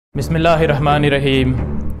बिस्मिल्लाहिर्रहमानिर्रहीम।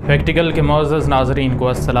 फैक्टिकल के मुअज़्ज़ज़ नाज़रीन को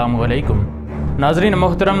अस्सलाम वालेकुम। नाज़रीन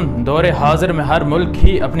मोहतरम, दौर हाज़िर में हर मुल्क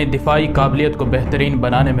ही अपनी दिफाई काबिलियत को बेहतरीन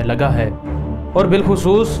बनाने में लगा है, और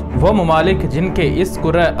बिलखुसूस वो ममालिक जिनके इस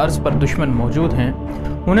कुर्रा अर्ज़ पर दुश्मन मौजूद हैं,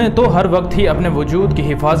 उन्हें तो हर वक्त ही अपने वजूद की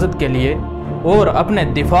हिफाजत के लिए और अपने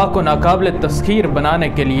दिफा को नाकाबिल तस्खीर बनाने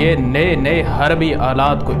के लिए नए नए हरबी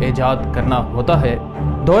आलात को ईजाद करना होता है।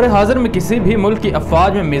 दौर हाज़िर में किसी भी मुल्क की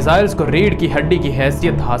अफवाज में मिसाइल्स को रीढ़ की हड्डी की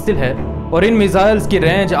हैसियत हासिल है, और इन मिसाइल्स की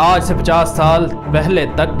रेंज आज से 50 साल पहले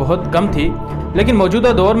तक बहुत कम थी, लेकिन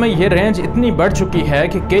मौजूदा दौर में यह रेंज इतनी बढ़ चुकी है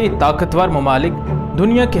कि कई ताकतवर ममालिक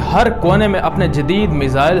दुनिया के हर कोने में अपने जदीद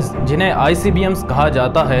मिसाइल्स, जिन्हें ICBMS कहा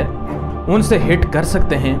जाता है, उनसे हिट कर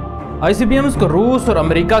सकते हैं। ICBMS को रूस और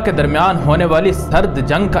अमेरिका के दरमियान होने वाली सर्द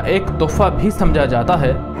जंग का एक तोहफा भी समझा जाता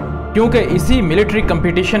है, क्योंकि इसी मिलिट्री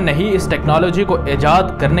कंपटीशन ने ही इस टेक्नोलॉजी को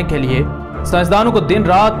ईजाद करने के लिए साइंसदानों को दिन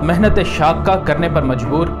रात मेहनत शाक़ा करने पर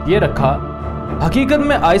मजबूर किए रखा। हकीकत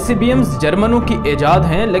में ICBMS जर्मनों की ईजाद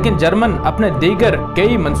हैं, लेकिन जर्मन अपने दीगर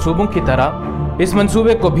कई मंसूबों की तरह इस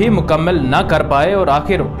मंसूबे को भी मुकम्मल ना कर पाए, और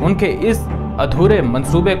आखिर उनके इस अधूरे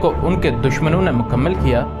मंसूबे को उनके दुश्मनों ने मुकम्मल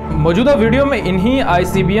किया। मौजूदा वीडियो में इन्हीं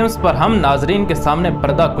ICBMS पर हम नाजरीन के सामने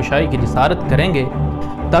पर्दा कुशाई की जिसारत करेंगे,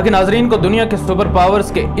 ताकि नाजरीन को दुनिया के सुपर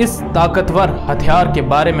पावर्स के इस ताकतवर हथियार के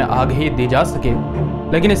बारे में आगाही दी जा सके।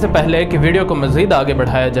 लेकिन इससे पहले कि वीडियो को मज़ीद आगे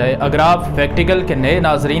बढ़ाया जाए, अगर आप फैक्टिकल के नए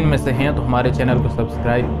नाजरीन में से हैं तो हमारे चैनल को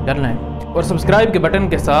सब्सक्राइब कर लें, और सब्सक्राइब के बटन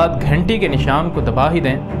के साथ घंटी के निशान को दबा ही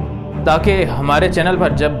दें, ताकि हमारे चैनल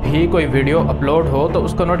पर जब भी कोई वीडियो अपलोड हो तो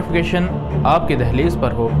उसका नोटिफिकेशन आपकी दहलीज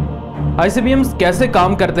पर हो। ICBMS कैसे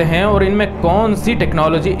काम करते हैं और इनमें कौन सी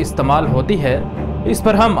टेक्नोलॉजी इस्तेमाल होती है, इस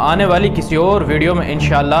पर हम आने वाली किसी और वीडियो में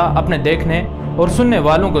इंशाल्लाह अपने देखने और सुनने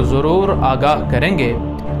वालों को ज़रूर आगाह करेंगे।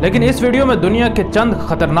 लेकिन इस वीडियो में दुनिया के चंद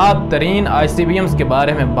ख़तरनाक तरीन ICBMS के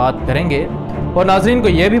बारे में बात करेंगे, और नाज़रीन को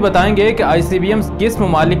यह भी बताएंगे कि ICBMS किस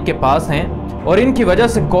ममालिक के पास हैं और इनकी वजह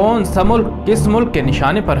से कौन सा मुल्क किस मुल्क के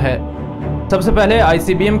निशाने पर है। सबसे पहले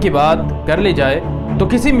ICBM की बात कर ली जाए तो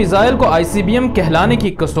किसी मिसाइल को ICBM कहलाने की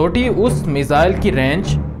कसौटी उस मिसाइल की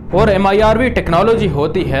रेंज और MIRV टेक्नोलॉजी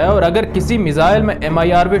होती है, और अगर किसी मिसाइल में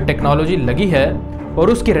MIRV टेक्नोलॉजी लगी है और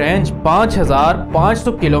उसकी रेंज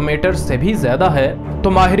 5500 किलोमीटर से भी ज़्यादा है, तो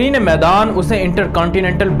माहिरीन मैदान उसे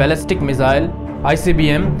इंटरकॉन्टिनेंटल बैलिस्टिक मिसाइल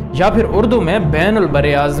ICBM या फिर उर्दू में बैनुल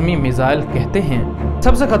बरे-आज़मी मिसाइल कहते हैं।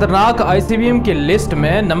 सबसे खतरनाक ICBM की लिस्ट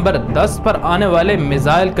में नंबर 10 पर आने वाले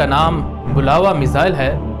मिसाइल का नाम बुलावा मिसाइल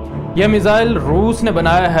है। यह मिसाइल रूस ने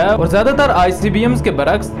बनाया है, और ज़्यादातर ICBMs के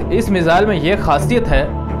बरक्स इस मिसाइल में यह खासियत है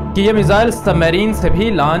कि यह मिसाइल सबमरीन से भी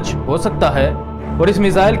लॉन्च हो सकता है, और इस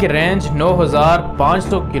मिसाइल की रेंज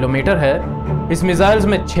 9500 किलोमीटर है। इस मिसाइल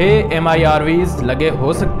में 6 MIRVs लगे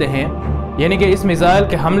हो सकते हैं, यानी कि इस मिसाइल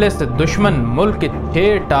के हमले से दुश्मन मुल्क के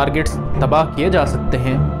 6 टारगेट्स तबाह किए जा सकते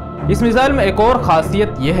हैं। इस मिसाइल में एक और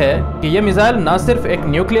खासियत यह है कि यह मिसाइल न सिर्फ एक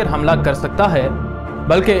न्यूक्लियर हमला कर सकता है,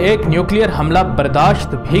 बल्कि एक न्यूक्लियर हमला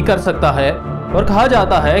बर्दाश्त भी कर सकता है, और कहा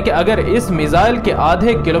जाता है कि अगर इस मिसाइल के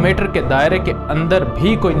आधे किलोमीटर के दायरे के अंदर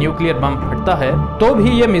भी कोई न्यूक्लियर बम फटता है तो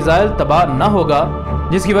भी यह मिसाइल तबाह न होगा,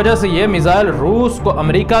 जिसकी वजह से यह मिसाइल रूस को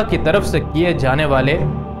अमेरिका की तरफ से किए जाने वाले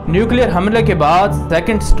न्यूक्लियर हमले के बाद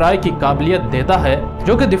सेकंड स्ट्राइक की काबिलियत देता है,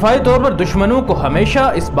 जो कि दिफाई तौर पर दुश्मनों को हमेशा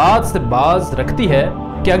इस बात से बाज रखती है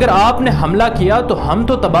कि अगर आपने हमला किया तो हम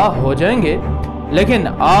तो तबाह हो जाएंगे, लेकिन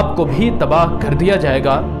आपको भी तबाह कर दिया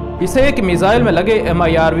जाएगा। इसे एक मिसाइल में लगे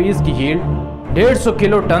MIRVs की यील्ड 150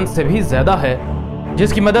 किलो टन से भी ज़्यादा है,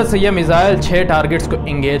 जिसकी मदद से यह मिसाइल 6 टारगेट्स को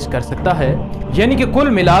इंगेज कर सकता है, यानी कि कुल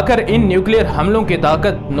मिलाकर इन न्यूक्लियर हमलों की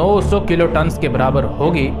ताकत 900 किलो टन के बराबर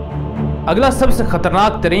होगी। अगला सबसे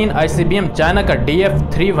खतरनाक तरीन ICBM चाइना का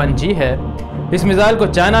DF-31G है। इस मिसाइल को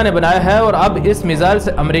चाइना ने बनाया है, और अब इस मिसाइल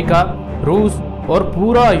से अमेरिका, रूस और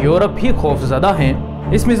पूरा यूरोप ही खौफजदा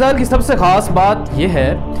हैं। इस मिसाइल की सबसे खास बात यह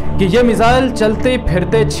है कि यह मिसाइल चलते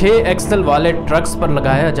फिरते 6 एक्सल वाले ट्रक्स पर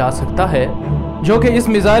लगाया जा सकता है, जो कि इस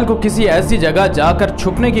मिसाइल को किसी ऐसी जगह जाकर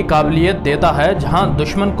छुपने की काबिलियत देता है जहां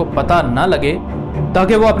दुश्मन को पता न लगे,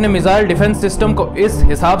 ताकि वो अपने मिसाइल डिफेंस सिस्टम को इस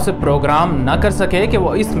हिसाब से प्रोग्राम न कर सके कि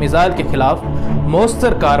वो इस मिसाइल के खिलाफ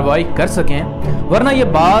मौसर कार्रवाई कर सकें। वरना ये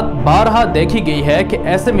बात बारहा देखी गई है कि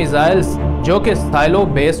ऐसे मिसाइल्स जो कि साइलो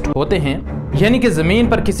बेस्ड होते हैं, यानी कि ज़मीन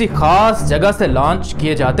पर किसी खास जगह से लॉन्च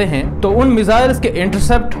किए जाते हैं, तो उन मिसाइल्स के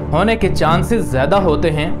इंटरसेप्ट होने के चांसेस ज़्यादा होते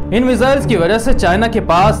हैं। इन मिसाइल्स की वजह से चाइना के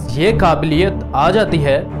पास ये काबिलियत आ जाती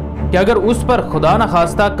है कि अगर उस पर खुदा न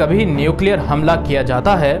खास्ता कभी न्यूक्लियर हमला किया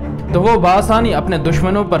जाता है तो वो बआसानी अपने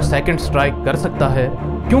दुश्मनों पर सेकंड स्ट्राइक कर सकता है,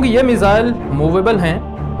 क्योंकि ये मिसाइल मूवेबल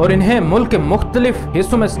हैं और इन्हें मुल्क के मुख्तलिफ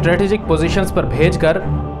हिस्सों में स्ट्रेटेजिक पोजीशंस पर भेजकर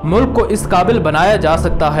मुल्क को इस काबिल बनाया जा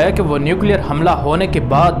सकता है कि वो न्यूक्लियर हमला होने के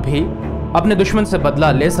बाद भी अपने दुश्मन से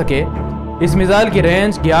बदला ले सके। इस मिसाइल की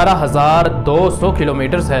रेंज 11,200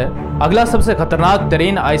 किलोमीटर है। अगला सबसे खतरनाक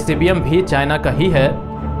तरीन ICBM भी चाइना का ही है,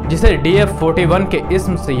 जिसे DF-41 के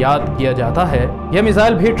इस्म से याद किया जाता है। यह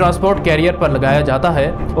मिसाइल भी ट्रांसपोर्ट कैरियर पर लगाया जाता है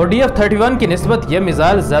और DF-31 की निस्बत यह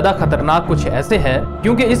मिसाइल ज्यादा खतरनाक कुछ ऐसे है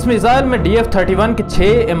क्योंकि इस मिसाइल में DF-31 के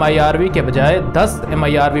 6 MIRV के बजाय 10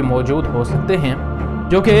 MIRV मौजूद हो सकते हैं,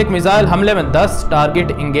 जो कि एक मिसाइल हमले में 10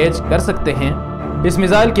 टारगेट इंगेज कर सकते हैं। इस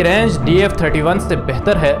मिसाइल की रेंज DF-31 से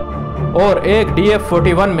बेहतर है और एक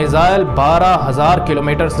DF-41 मिसाइल 12,000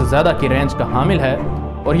 किलोमीटर से ज़्यादा की रेंज का हामिल है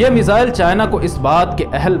और यह मिसाइल चाइना को इस बात के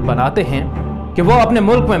अहल बनाते हैं कि वो अपने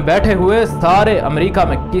मुल्क में बैठे हुए सारे अमेरिका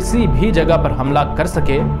में किसी भी जगह पर हमला कर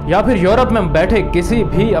सके या फिर यूरोप में बैठे किसी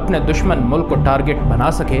भी अपने दुश्मन मुल्क को टारगेट बना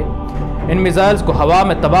सके। इन मिसाइल्स को हवा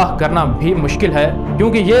में तबाह करना भी मुश्किल है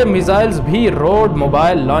क्योंकि ये मिसाइल्स भी रोड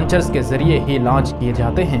मोबाइल लॉन्चर्स के जरिए ही लॉन्च किए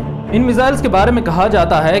जाते हैं। इन मिसाइल्स के बारे में कहा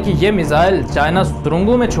जाता है कि ये मिसाइल चाइना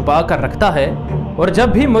सुरंगों में छुपा कर रखता है और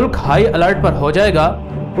जब भी मुल्क हाई अलर्ट पर हो जाएगा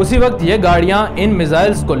उसी वक्त ये गाड़ियां इन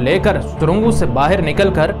मिसाइल्स को लेकर सुरंगों से बाहर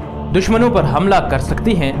निकलकर दुश्मनों पर हमला कर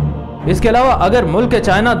सकती हैं। इसके अलावा अगर मुल्क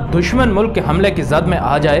चाइना दुश्मन मुल्क के हमले की जद में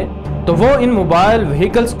आ जाए तो वो इन मोबाइल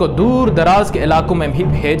व्हीकल्स को दूर दराज के इलाकों में भी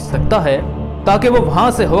भेज सकता है ताकि वो वहां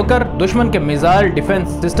से होकर दुश्मन के मिसाइल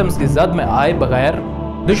डिफेंस सिस्टम्स की जद में आए बगैर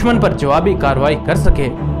दुश्मन पर जवाबी कार्रवाई कर सके।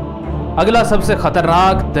 अगला सबसे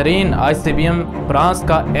खतरनाक तरीन ICBM फ्रांस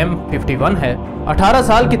का M51 है। 18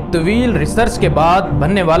 साल की तवील रिसर्च के बाद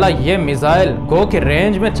बनने वाला ये मिसाइल गो के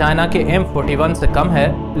रेंज में चाइना के M41 से कम है,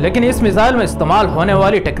 लेकिन इस मिसाइल में इस्तेमाल होने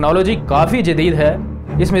वाली टेक्नोलॉजी काफ़ी जदीद है।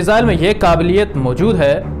 इस मिसाइल में ये काबिलियत मौजूद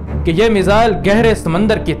है कि यह मिसाइल गहरे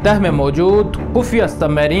समंदर की तह में मौजूद खुफिया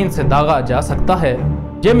सबमरीन से दागा जा सकता है।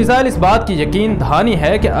 यह मिसाइल इस बात की यकीन दहानी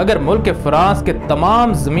है कि अगर मुल्क फ्रांस के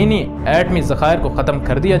तमाम ज़मीनी एटमी ज़खायर को ख़त्म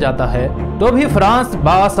कर दिया जाता है तो भी फ्रांस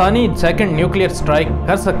बासानी सेकंड न्यूक्लियर स्ट्राइक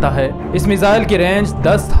कर सकता है। इस मिसाइल की रेंज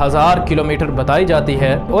 10,000 किलोमीटर बताई जाती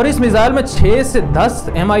है और इस मिसाइल में 6 से 10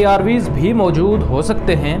 MIRVs भी मौजूद हो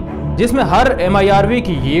सकते हैं, जिसमें हर MIRV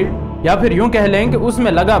की यील्ड या फिर यूं कह लें कि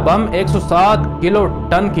उसमें लगा बम 107 किलो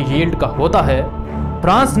टन की यील्ड का होता है।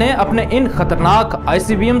 फ्रांस ने अपने इन खतरनाक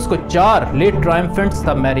ICBMs को 4 लीड ट्रायम्फेंट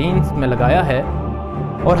सबमरीन्स में लगाया है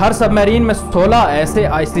और हर सबमरीन में 16 ऐसे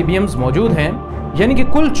ICBMs मौजूद हैं, यानी कि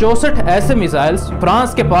कुल 64 ऐसे मिसाइल्स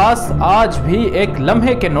फ्रांस के पास आज भी एक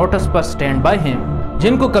लम्हे के नोटिस पर स्टैंड बाय हैं,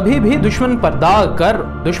 जिनको कभी भी दुश्मन पर दाग कर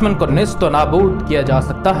दुश्मन को निस्त नाबूद किया जा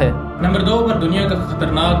सकता है। नंबर 2 पर दुनिया का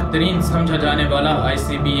खतरनाक तरीन समझा जाने वाला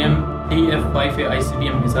ICBM DF-5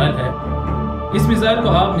 ICBM मिसाइल है। इस मिसाइल को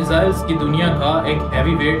आप मिसाइल्स की दुनिया का एक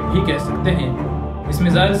हैवी वेट भी कह सकते हैं। इस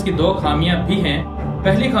मिसाइल्स की 2 खामियां भी हैं।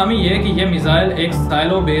 पहली खामी यह कि यह मिसाइल एक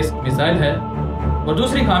साइलो बेस्ड मिसाइल है और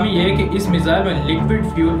दूसरी खामी यह कि इस मिसाइल में लिक्विड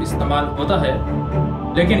फ्यूल इस्तेमाल होता है।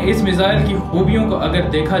 लेकिन इस मिसाइल की खूबियों को अगर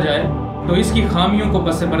देखा जाए तो इसकी खामियों को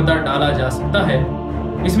पस पर्दा डाला जा सकता है।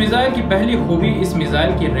 इस मिसाइल की पहली खूबी इस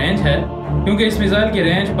मिसाइल की रेंज है, क्योंकि इस मिसाइल की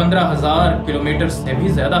रेंज 15,000 किलोमीटर से भी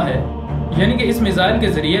ज़्यादा है, यानी कि इस मिसाइल के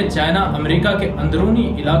जरिए चाइना अमेरिका के अंदरूनी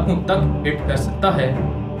इलाकों तक हिट कर सकता है।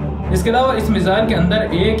 इसके अलावा इस मिसाइल के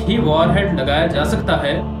अंदर एक ही वॉरहेड लगाया जा सकता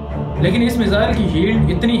है, लेकिन इस मिसाइल की यील्ड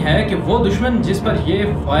इतनी है कि वो दुश्मन जिस पर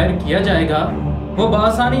यह फायर किया जाएगा वो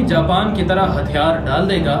बआसानी जापान की तरह हथियार डाल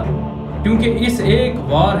देगा, क्योंकि इस एक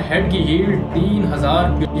वॉरहेड की यील्ड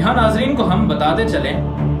 3,000। यहाँ नाजरीन को हम बताते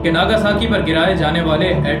चलें कि नागासाकी पर गिराए जाने वाले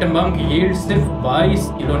एटम बम की यील्ड सिर्फ 22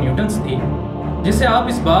 किलो न्यूटन्स थी, जिससे आप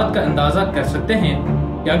इस बात का अंदाजा कर सकते हैं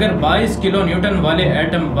कि अगर 22 किलो न्यूटन वाले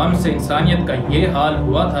एटम बम से इंसानियत का ये हाल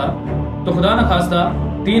हुआ था तो खुदा न खास्ता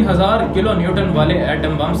 3,000 किलो न्यूटन वाले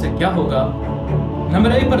एटम बम से क्या होगा।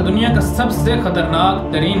 नंबर 1 पर दुनिया का सबसे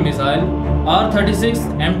खतरनाक तरीन मिसाइल R-36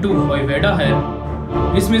 M2 वॉयवेडा है।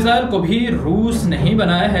 इस मिसाइल को भी रूस नहीं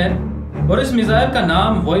बनाया है और इस मिसाइल का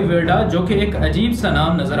नाम वॉयवेडा, जो कि एक अजीब सा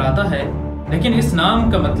नाम नजर आता है, लेकिन इस नाम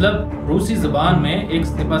का मतलब रूसी ज़बान में एक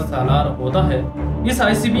सिपह सालार होता है। इस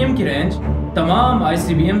ICBM की रेंज तमाम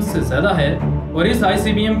ICBM से ज़्यादा है और इस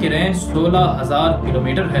ICBM की रेंज 16,000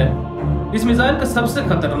 किलोमीटर है। इस मिसाइल का सबसे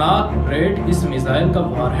खतरनाक रेट इस मिसाइल का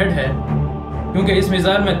वॉरहेड है, क्योंकि इस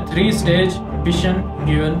मिसाइल में 3 stage fission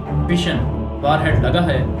fuel fission warhead लगा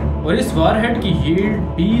है और इस वॉरहेड की यील्ड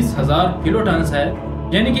 20,000 किलो टन है,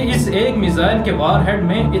 यानी कि इस एक मिसाइल के वॉरहेड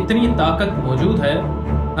में इतनी ताकत मौजूद है।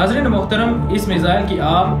 नाज़रीन मोहतरम, इस मिसाइल की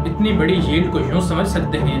आप इतनी बड़ी यील्ड को यूँ समझ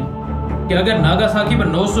सकते हैं कि अगर नागासाकी पर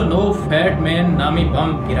 909 फैट मैन नामी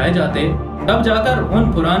बम गिराए जाते तब जाकर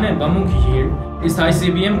उन पुराने बमों की यील्ड इस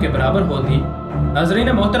ICBM के बराबर होती।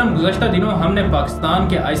 नाज़रीन मोहतरम, गुज़श्ता दिनों हमने पाकिस्तान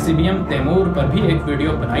के ICBM तैमूर पर भी एक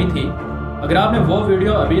वीडियो बनाई थी अगर आपने वो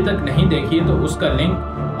वीडियो अभी तक नहीं देखी तो उसका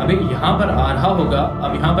लिंक अभी यहाँ पर आ रहा होगा,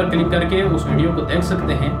 आप यहाँ पर क्लिक करके उस वीडियो को देख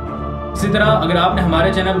सकते हैं। इसी तरह अगर आपने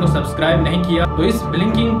हमारे चैनल को सब्सक्राइब नहीं किया तो इस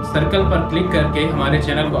ब्लिंकिंग सर्कल पर क्लिक करके हमारे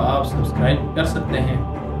चैनल को आप सब्सक्राइब कर सकते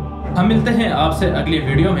हैं। हम मिलते हैं आपसे अगली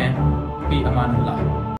वीडियो में। फी अमान अल्लाह।